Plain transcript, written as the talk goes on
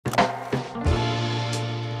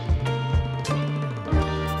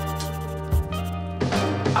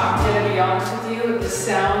I'm gonna be honest with you, the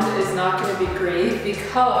sound is not gonna be great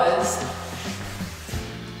because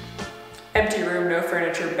empty room, no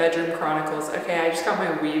furniture, bedroom chronicles. Okay, I just got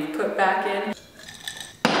my weave put back in.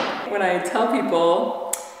 When I tell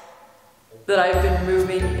people that I've been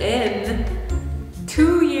moving in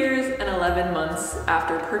 2 years and 11 months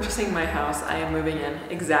after purchasing my house, I am moving in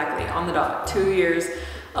exactly on the dot. 2 years,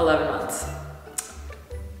 11 months.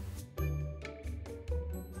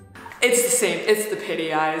 It's the same, it's the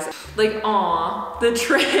pity eyes. Like, aw, the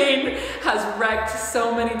train has wrecked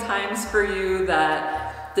so many times for you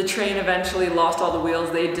that the train eventually lost all the wheels.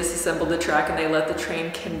 They disassembled the track and they let the train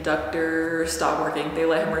conductor stop working. They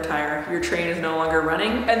let him retire. Your train is no longer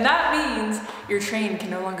running. And that means your train can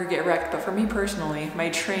no longer get wrecked. But for me personally, my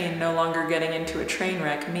train no longer getting into a train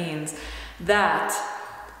wreck means that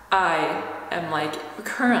I am like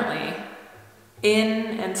currently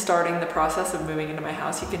in and starting the process of moving into my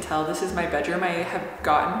house. You can tell this is my bedroom. I have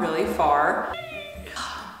gotten really far.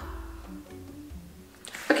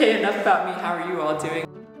 Okay, enough about me. How are you all doing?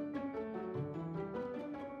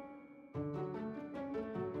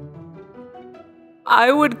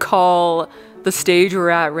 I would call the stage we're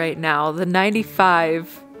at right now the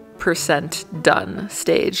 95% done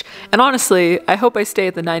stage. And honestly, I hope I stay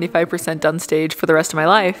at the 95% done stage for the rest of my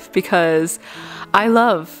life because I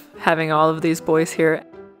love having all of these boys here.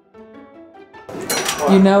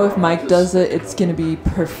 You know, if Mike does it, it's gonna be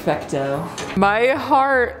perfecto. My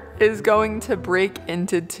heart is going to break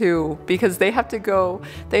into two because they have to go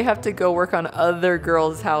work on other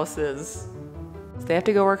girls' houses. They have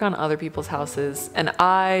to go work on other people's houses and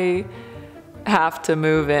I have to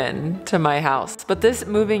move in to my house. But this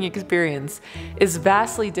moving experience is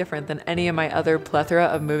vastly different than any of my other plethora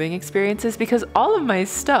of moving experiences because all of my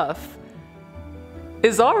stuff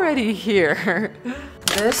is already here.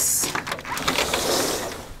 This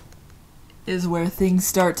is where things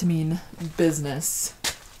start to mean business.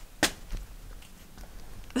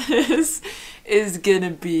 This is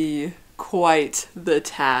gonna be quite the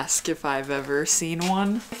task if I've ever seen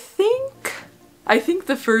one. I think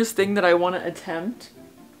the first thing that I want to attempt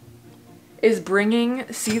is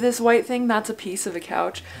see this white thing? That's a piece of a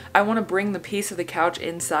couch. I want to bring the piece of the couch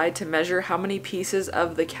inside to measure how many pieces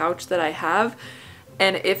of the couch that I have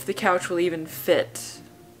and if the couch will even fit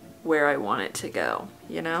where I want it to go,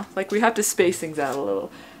 you know? Like we have to space things out a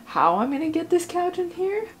little. How I'm gonna get this couch in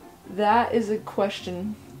here? That is a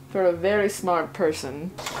question for a very smart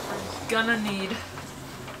person. I'm gonna need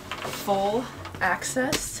full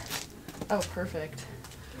access. Oh, perfect.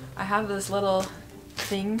 I have this little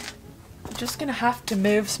thing. I'm just gonna have to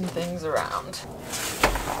move some things around.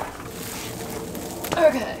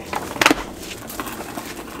 Okay.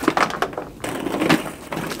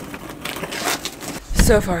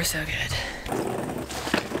 So far, so good.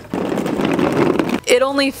 It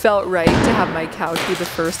only felt right to have my couch be the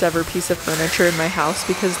first ever piece of furniture in my house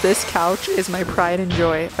because this couch is my pride and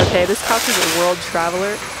joy. Okay, this couch is a world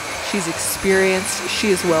traveler. She's experienced,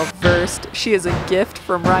 she is well versed, she is a gift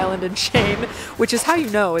from Ryland and Shane, which is how you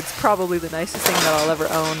know it's probably the nicest thing that I'll ever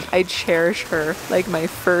own. I cherish her like my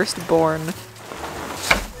firstborn.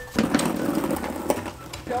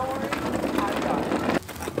 Don't worry, I've got it.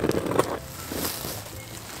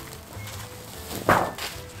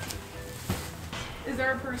 Is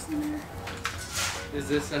there a person there? Is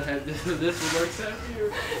this would work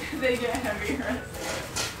heavier? They get heavier.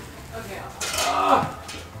 Okay.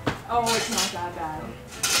 Oh, it's not that bad.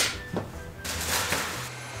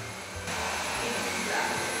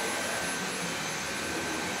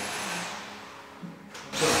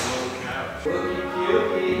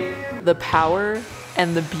 The power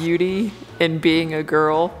and the beauty in being a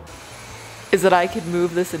girl is that I could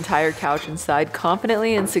move this entire couch inside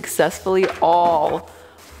confidently and successfully all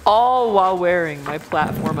while wearing my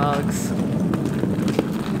platform Uggs.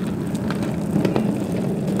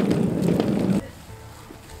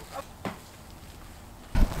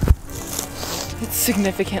 It's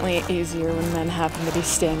significantly easier when men happen to be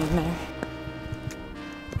standing there.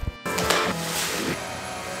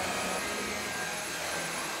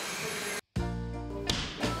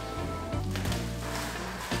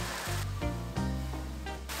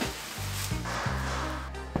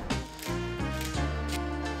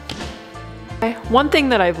 One thing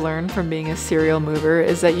that I've learned from being a serial mover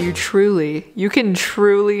is that you can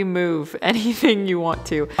truly move anything you want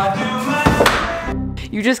to.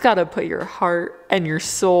 You just gotta put your heart and your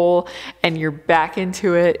soul and your back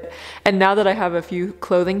into it. And now that I have a few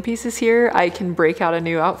clothing pieces here, I can break out a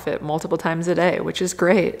new outfit multiple times a day, which is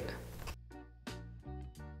great.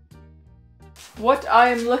 What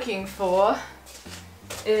I'm looking for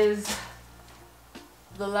is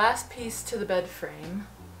the last piece to the bed frame.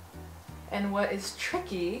 And what is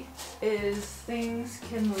tricky is things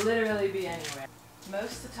can literally be anywhere.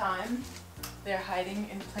 Most of the time, they're hiding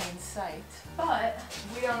in plain sight, but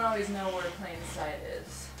we don't always know where plain sight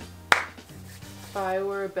is. If I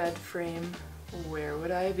were a bed frame, where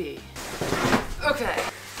would I be? Okay.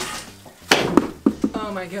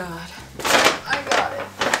 Oh my God. I got it.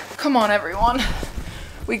 Come on, everyone.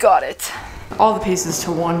 We got it. All the pieces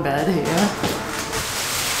to one bed here.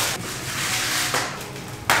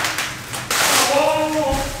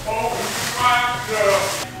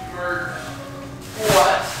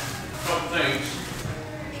 What? Some things.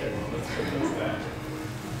 Okay, well, let's put those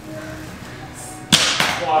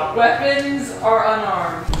back. Weapons are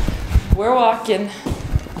unarmed. We're walking.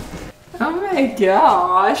 Oh my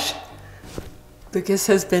gosh. Lucas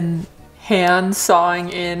has been hand sawing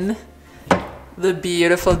in the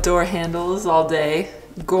beautiful door handles all day.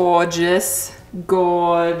 Gorgeous,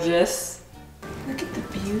 gorgeous. Look at the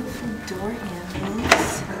beautiful door handles.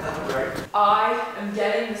 I am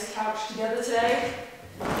getting this couch together today.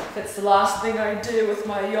 It's the last thing I do with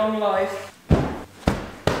my young life.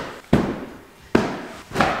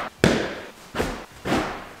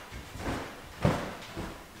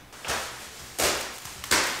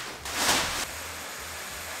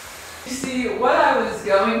 You see, what I was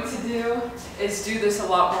going to do is do this a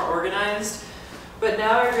lot more organized, but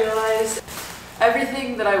now I realize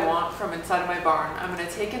everything that I want from inside of my barn, I'm going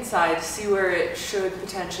to take inside, see where it should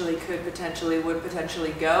potentially, could potentially, would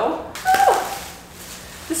potentially go. Oh,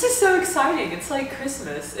 this is so exciting. It's like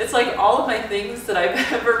Christmas. It's like all of my things that I've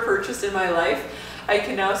ever purchased in my life, I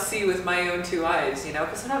can now see with my own two eyes, you know?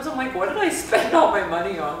 Because sometimes I'm like, what did I spend all my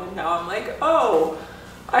money on? And now I'm like, oh,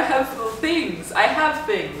 I have things. I have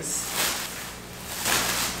things.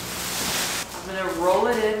 I'm gonna roll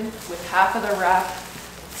it in with half of the wrap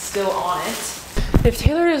still on it. If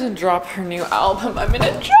Taylor doesn't drop her new album, I'm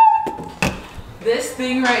gonna jump! This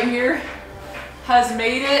thing right here has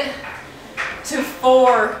made it to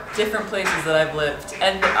 4 different places that I've lived.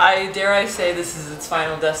 And dare I say this is its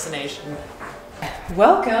final destination.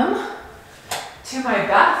 Welcome to my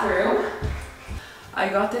bathroom. I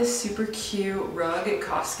got this super cute rug at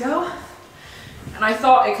Costco. And I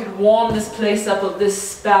thought it could warm this place up,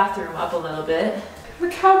 this bathroom up a little bit.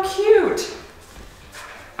 Look how cute.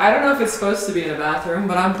 I don't know if it's supposed to be in a bathroom,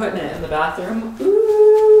 but I'm putting it in the bathroom.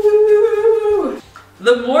 Ooh.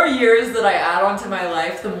 The more years that I add onto my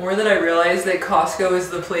life, the more that I realize that Costco is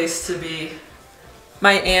the place to be.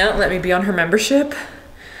 My aunt let me be on her membership.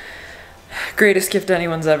 Greatest gift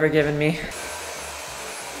anyone's ever given me.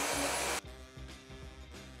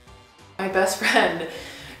 My best friend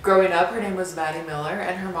growing up, her name was Maddie Miller,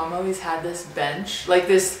 and her mom always had this bench, like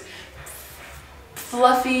this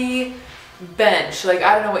fluffy bench, like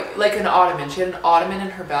I don't know what, like an ottoman. She had an ottoman in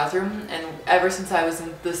her bathroom, and ever since I was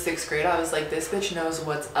in the 6th grade, I was like, this bitch knows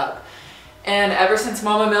what's up. And ever since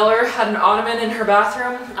Mama Miller had an ottoman in her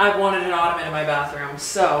bathroom, I've wanted an ottoman in my bathroom.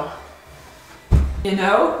 So, you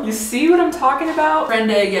know, you see what I'm talking about? Friend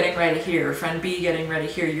A getting ready here, friend B getting ready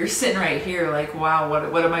here. You're sitting right here like, wow,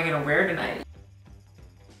 what am I gonna wear tonight?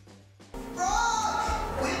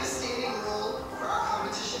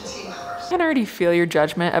 I can already feel your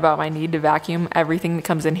judgment about my need to vacuum everything that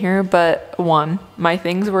comes in here, but 1, my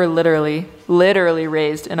things were literally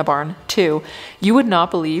raised in a barn. 2, you would not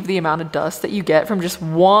believe the amount of dust that you get from just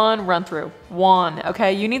one run through. 1,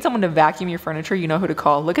 okay? You need someone to vacuum your furniture, you know who to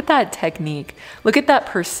call. Look at that technique. Look at that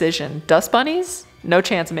precision. Dust bunnies? No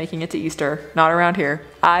chance of making it to Easter. Not around here.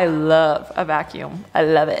 I love a vacuum. I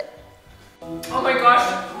love it. Oh my gosh.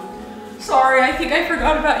 Sorry, I think I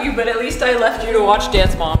forgot about you, but at least I left you to watch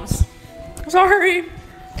Dance Moms. Sorry.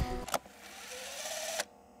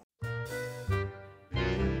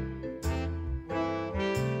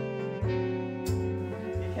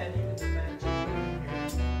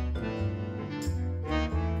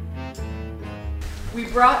 We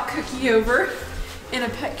brought Cookie over in a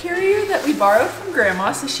pet carrier that we borrowed from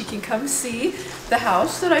Grandma so she can come see the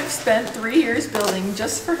house that I've spent 3 years building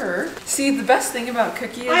just for her. See, the best thing about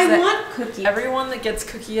Cookie is that want Cookie. Everyone that gets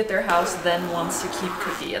Cookie at their house then wants to keep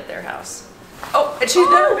Cookie at their house. Oh, and she's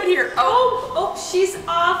never been here. Oh, she's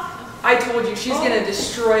off. I told you, she's gonna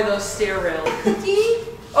destroy those stair rails. Cookie?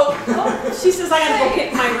 Oh, She says I gotta go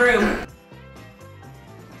pick my room.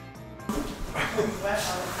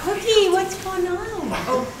 Cookie, what's going on?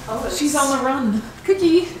 Oh, she's on the run.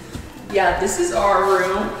 Cookie. Yeah, this is our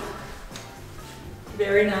room.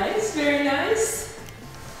 Very nice, very nice.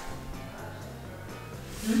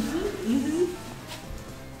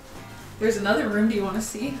 There's another room, do you want to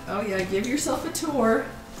see? Oh yeah, give yourself a tour.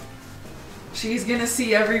 She's gonna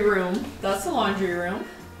see every room. That's the laundry room.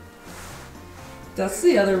 That's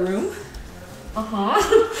the other room.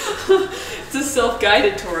 It's a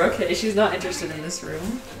self-guided tour. Okay, she's not interested in this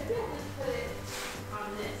room.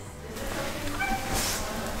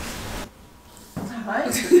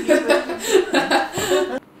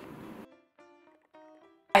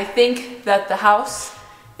 I think that the house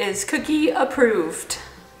is cookie approved.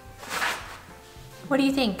 What do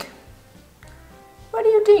you think? What do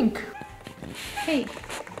you think? Hey.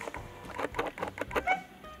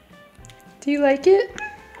 Do you like it?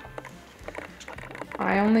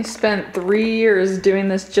 I only spent 3 years doing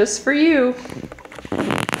this just for you.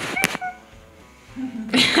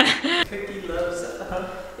 Cookie loves it.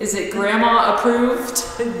 Is it grandma approved?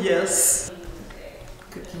 Yes.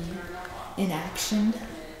 Cookie in action.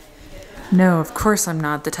 No, of course I'm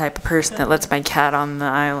not the type of person that lets my cat on the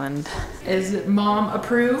island. Is it mom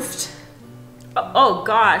approved? Oh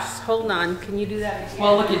gosh, hold on. Can you do that again?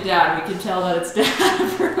 Well, look at dad. We can tell that it's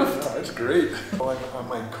dad approved. Oh, it's great. I'm on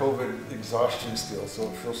my COVID exhaustion still, so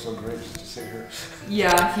it feels so great just to sit here.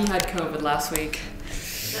 Yeah, he had COVID last week.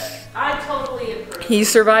 I totally approve. He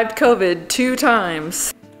survived COVID 2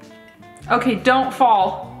 times. Okay, don't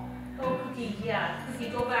fall. Oh, Cookie, yeah.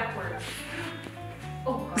 Cookie, go backwards.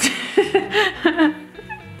 Oh, God.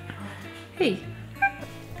 Hey.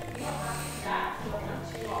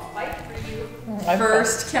 I'll fight for you.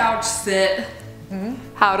 First couch sit.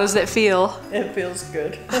 How does it feel? It feels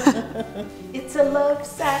good. It's a love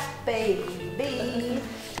sack, baby.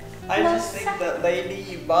 I just think that lady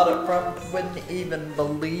you bought it from wouldn't even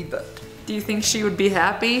believe it. Do you think she would be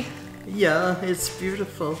happy? Yeah, it's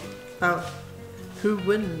beautiful. Who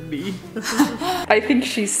wouldn't be? I think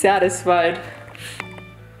she's satisfied.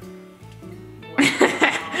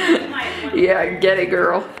 Yeah, get it,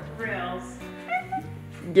 girl. Grills.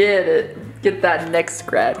 Get it. Get that neck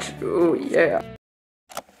scratch. Oh, yeah.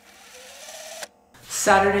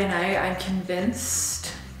 Saturday night, I'm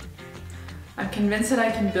convinced that I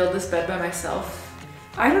can build this bed by myself.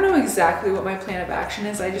 I don't know exactly what my plan of action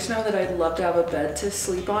is. I just know that I'd love to have a bed to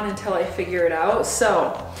sleep on until I figure it out.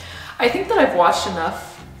 So I think that I've watched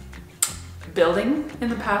enough building in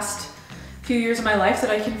the past few years of my life that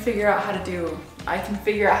I can figure out how to do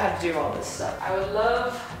all this stuff. I would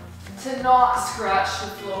love to not scratch the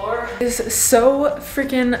floor. It's so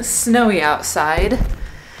freaking snowy outside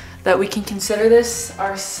that we can consider this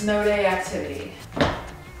our snow day activity.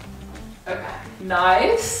 Okay,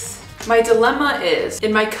 nice. My dilemma is,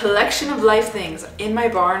 in my collection of life things, in my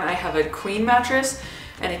barn I have a queen mattress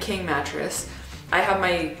and a king mattress. I have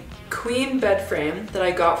my queen bed frame that I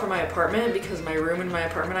got for my apartment because my room in my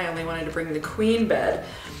apartment I only wanted to bring the queen bed.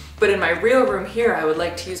 But in my real room here, I would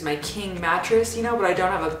like to use my king mattress, you know, but I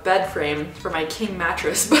don't have a bed frame for my king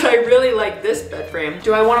mattress, but I really like this bed frame.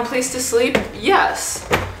 Do I want a place to sleep? Yes.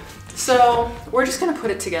 So we're just gonna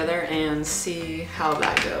put it together and see how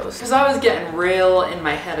that goes. Because I was getting real in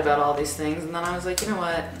my head about all these things, and then I was like, you know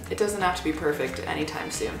what? It doesn't have to be perfect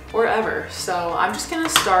anytime soon, or ever. So I'm just gonna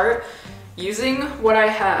start using what I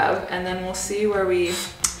have, and then we'll see where we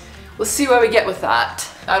get with that.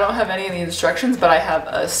 I don't have any of the instructions, but I have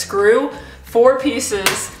a screw, 4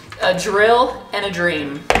 pieces, a drill, and a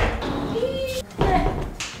dream.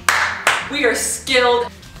 We are skilled.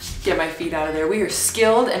 Get my feet out of there. We are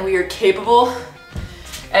skilled and we are capable,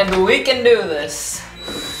 and we can do this.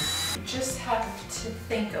 You just have to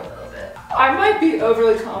think a little bit. I might be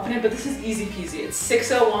overly confident, but this is easy peasy. It's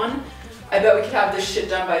 6:01. I bet we could have this shit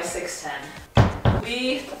done by 6:10.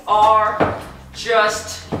 We are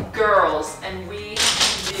just girls, and we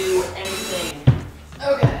can do anything.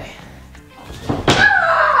 Okay.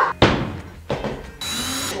 Ah!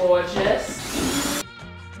 Gorgeous.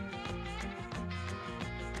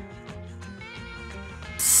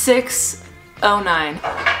 6:09.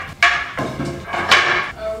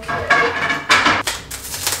 Okay.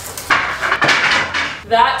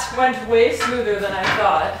 That went way smoother than I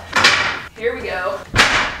thought. Here we go.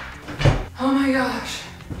 Oh my gosh.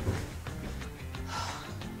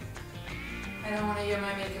 I don't want to get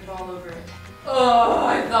my makeup all over it. Oh,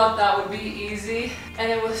 I thought that would be easy.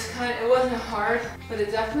 And it wasn't hard, but it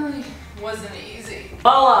definitely wasn't easy.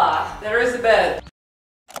 Voila, there is the bed.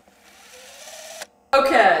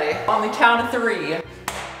 Okay, on the count of 3,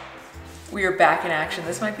 we are back in action.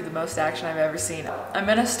 This might be the most action I've ever seen. I'm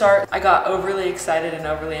gonna start. I got overly excited and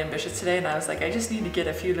overly ambitious today, and I was like, I just need to get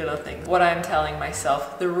a few little things. What I'm telling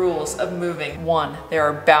myself, the rules of moving. 1, there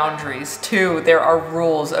are boundaries. 2, there are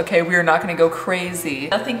rules. Okay, we are not gonna go crazy.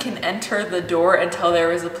 Nothing can enter the door until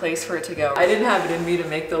there is a place for it to go. I didn't have it in me to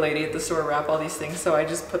make the lady at the store wrap all these things, so I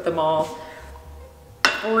just put them all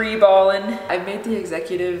spree ballin'. I've made the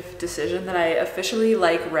executive decision that I officially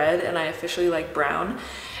like red and I officially like brown.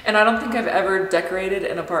 And I don't think I've ever decorated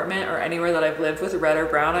an apartment or anywhere that I've lived with red or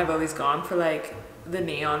brown. I've always gone for like the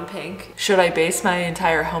neon pink. Should I base my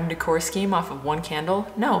entire home decor scheme off of one candle?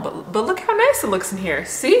 No, but look how nice it looks in here.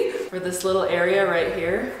 See? For this little area right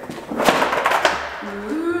here.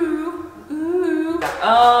 Ooh, ooh.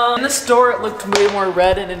 In the store it looked way more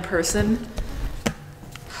red, and in person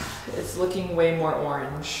it's looking way more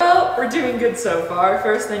orange. Well, we're doing good so far.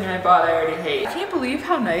 First thing I bought I already hate. I can't believe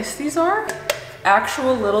how nice these are.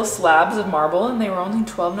 Actual little slabs of marble, and they were only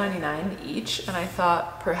 $12.99 each, and I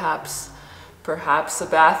thought perhaps a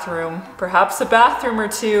bathroom or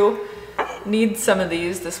two needs some of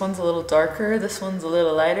these. This one's a little darker, this one's a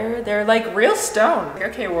little lighter. They're like real stone.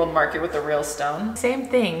 Okay, World Market with the real stone. Same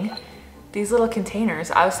thing, these little containers.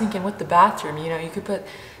 I was thinking with the bathroom, you know, you could put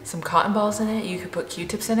some cotton balls in it, you could put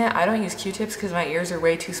Q-tips in it. I don't use Q-tips because my ears are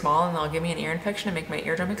way too small and they'll give me an ear infection and make my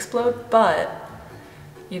eardrum explode, but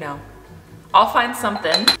you know, I'll find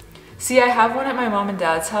something. See, I have one at my mom and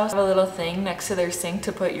dad's house. I have a little thing next to their sink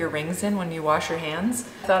to put your rings in when you wash your hands.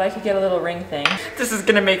 I thought I could get a little ring thing. This is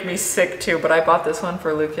gonna make me sick too, but I bought this one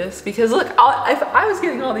for Lucas because look, if I was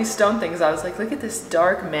getting all these stone things, I was like, look at this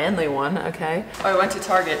dark manly one, okay? Oh, I went to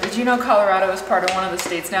Target. Did you know Colorado is part of one of the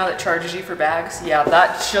states now that charges you for bags? Yeah,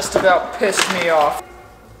 that just about pissed me off.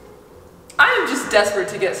 I am just desperate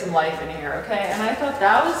to get some life in here, okay? And I thought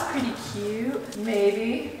that was pretty cute.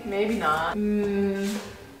 Maybe, maybe not.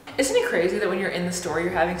 Isn't it crazy that when you're in the store,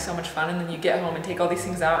 you're having so much fun and then you get home and take all these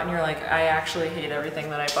things out and you're like, I actually hate everything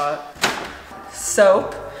that I bought.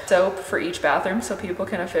 Soap for each bathroom so people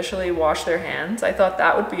can officially wash their hands. I thought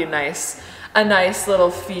that would be a nice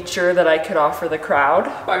little feature that I could offer the crowd.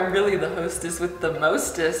 I'm really the hostess with the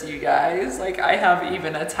mostest, you guys. Like, I have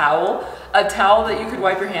even a towel that you could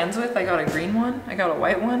wipe your hands with. I got a green one, I got a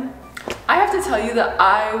white one. I have to tell you that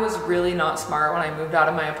I was really not smart when I moved out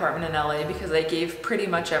of my apartment in LA because I gave pretty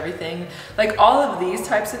much everything, like all of these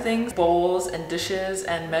types of things, bowls and dishes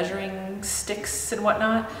and measuring sticks and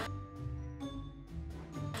whatnot,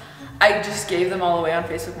 I just gave them all away on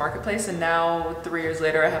Facebook Marketplace, and now 3 years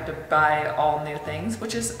later I have to buy all new things,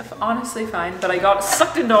 which is honestly fine, but I got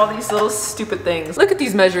sucked into all these little stupid things. Look at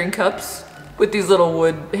these measuring cups with these little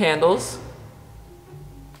wood handles.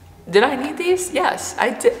 Did I need these? Yes,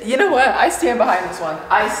 I did. You know what? I stand behind this one.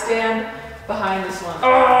 I stand behind this one. Oh,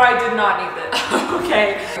 I did not need this.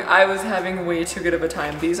 Okay. I was having way too good of a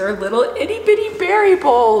time. These are little itty bitty berry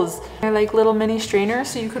bowls. They're like little mini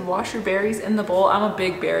strainers so you could wash your berries in the bowl. I'm a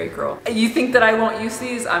big berry girl. You think that I won't use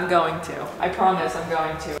these? I'm going to. I promise I'm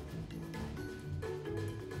going to.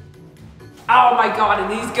 Oh my God, and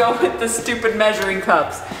these go with the stupid measuring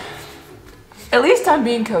cups. At least I'm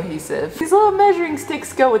being cohesive. These little measuring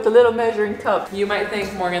sticks go with the little measuring cup. You might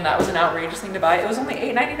think, Morgan, that was an outrageous thing to buy. It was only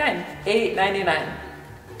 $8.99. $8.99.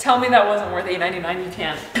 Tell me that wasn't worth $8.99, you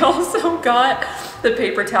can't. I also got the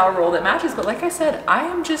paper towel roll that matches, but like I said,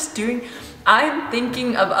 I'm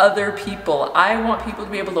thinking of other people. I want people to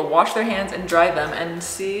be able to wash their hands and dry them, and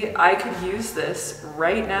see, I could use this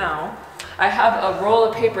right now. I have a roll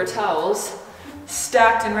of paper towels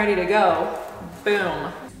stacked and ready to go.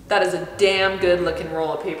 Boom. That is a damn good looking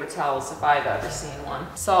roll of paper towels if I've ever seen one.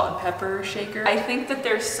 Salt and pepper shaker. I think that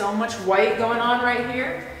there's so much white going on right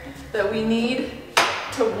here that we need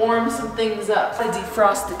to warm some things up. To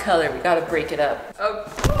defrost the color, we gotta break it up. Oh,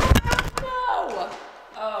 no!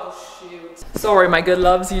 Oh shoot. Sorry my good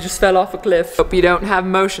loves, you just fell off a cliff. Hope you don't have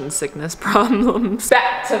motion sickness problems.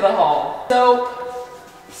 Back to the haul.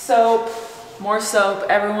 Soap, more soap.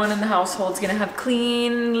 Everyone in the household's gonna have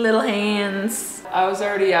clean little hands. I was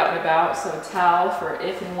already out and about, so a towel for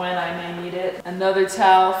if and when I may need it. Another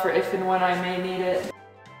towel for if and when I may need it.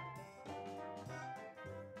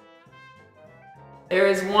 There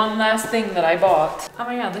is one last thing that I bought. Oh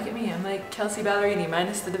my God, look at me. I'm like Kelsey Ballerini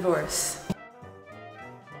minus the divorce.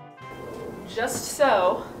 Just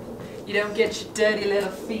so you don't get your dirty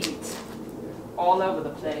little feet all over the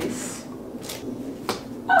place.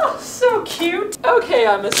 Oh, so cute. Okay,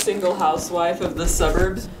 I'm a single housewife of the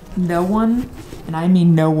suburbs. No one, and I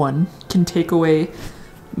mean no one, can take away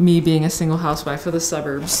me being a single housewife of the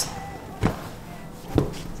suburbs.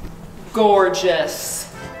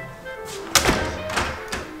 Gorgeous.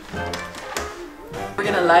 We're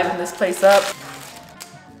gonna liven this place up.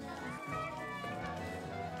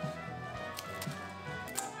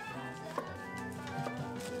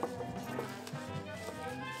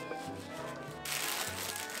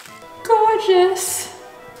 Gorgeous.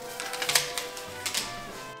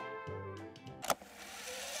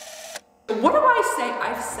 What do I say?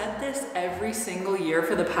 I've said this every single year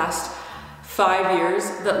for the past 5 years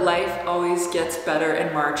that life always gets better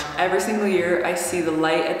in March. Every single year I see the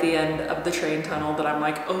light at the end of the train tunnel that I'm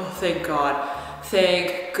like, oh, thank God,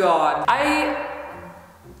 thank God. I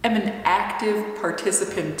am an active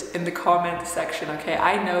participant in the comment section, okay?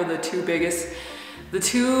 I know the two biggest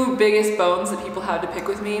bones that people have to pick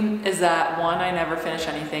with me is that one, I never finish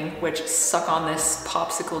anything, which suck on this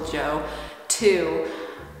popsicle Joe. Two,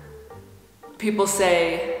 people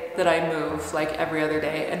say that I move like every other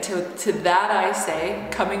day. And to that I say,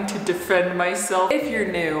 coming to defend myself, if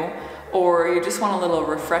you're new or you just want a little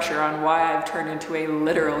refresher on why I've turned into a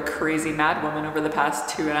literal crazy mad woman over the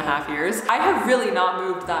past 2.5 years, I have really not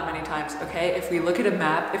moved that many times, okay? If we look at a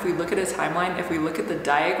map, if we look at a timeline, if we look at the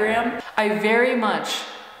diagram, I very much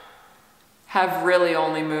have really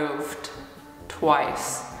only moved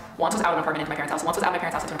twice. Once was out of an apartment into my parents' house, once was out of my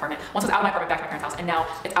parents' house into an apartment, once was out of my apartment back to my parents' house, and now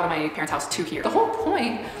it's out of my parents' house to here. The whole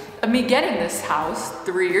point of me getting this house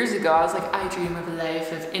 3 years ago, I was like, I dream of a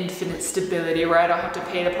life of infinite stability where I don't have to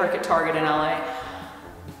pay to park at Target in LA.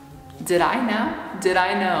 Did I know? Did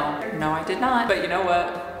I know? No, I did not. But you know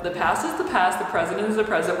what? The past is the past, the present is the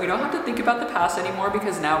present. We don't have to think about the past anymore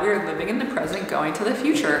because now we are living in the present, going to the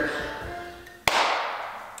future.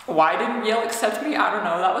 Why didn't Yale accept me? I don't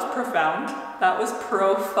know. That was profound. That was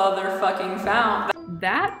pro-father-fucking-found.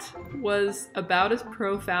 That was about as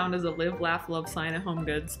profound as a live, laugh, love sign at Home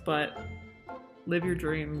Goods, but live your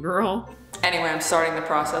dream, girl. Anyway, I'm starting the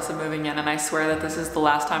process of moving in, and I swear that this is the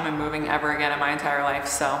last time I'm moving ever again in my entire life,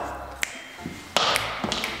 so.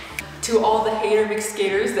 To all the hater mixed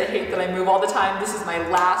skaters that hate that I move all the time, this is my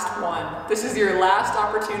last one. This is your last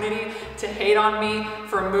opportunity to hate on me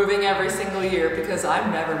for moving every single year because I'm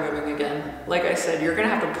never moving again. Like I said, you're gonna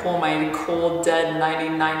have to pull my cold, dead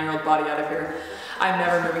 99-year-old body out of here. I'm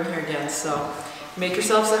never moving here again, so make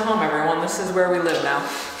yourselves at home, everyone. This is where we live now.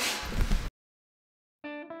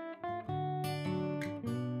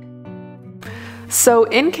 So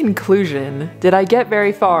in conclusion, did I get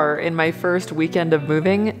very far in my first weekend of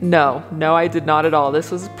moving? No, I did not at all.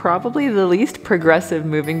 This was probably the least progressive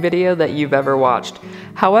moving video that you've ever watched.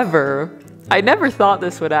 However, I never thought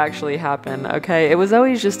this would actually happen, okay? It was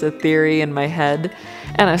always just a theory in my head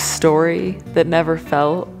and a story that never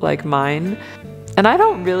felt like mine. And I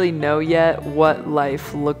don't really know yet what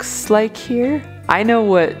life looks like here. I know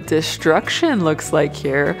what destruction looks like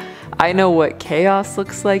here. I know what chaos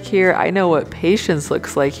looks like here. I know what patience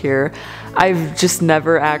looks like here. I've just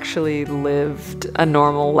never actually lived a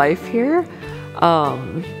normal life here.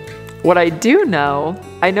 What I do know,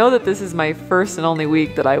 I know that this is my first and only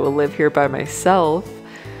week that I will live here by myself.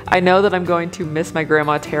 I know that I'm going to miss my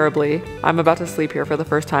grandma terribly. I'm about to sleep here for the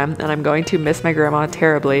first time, and I'm going to miss my grandma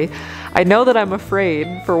terribly. I know that I'm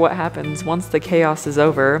afraid for what happens once the chaos is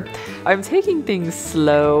over. I'm taking things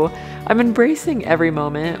slow. I'm embracing every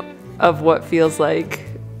moment of what feels like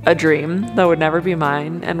a dream that would never be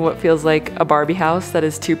mine, and what feels like a Barbie house that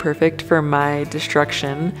is too perfect for my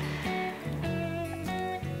destruction.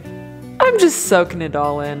 I'm just soaking it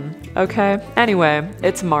all in, okay? Anyway,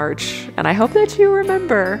 it's March, and I hope that you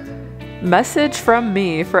remember. Message from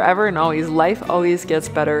me forever and always, life always gets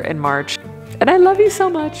better in March. And I love you so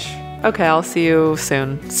much. Okay, I'll see you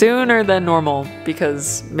soon. Sooner than normal,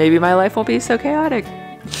 because maybe my life won't be so chaotic.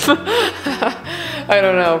 I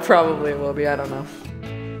don't know, probably it will be, I don't know.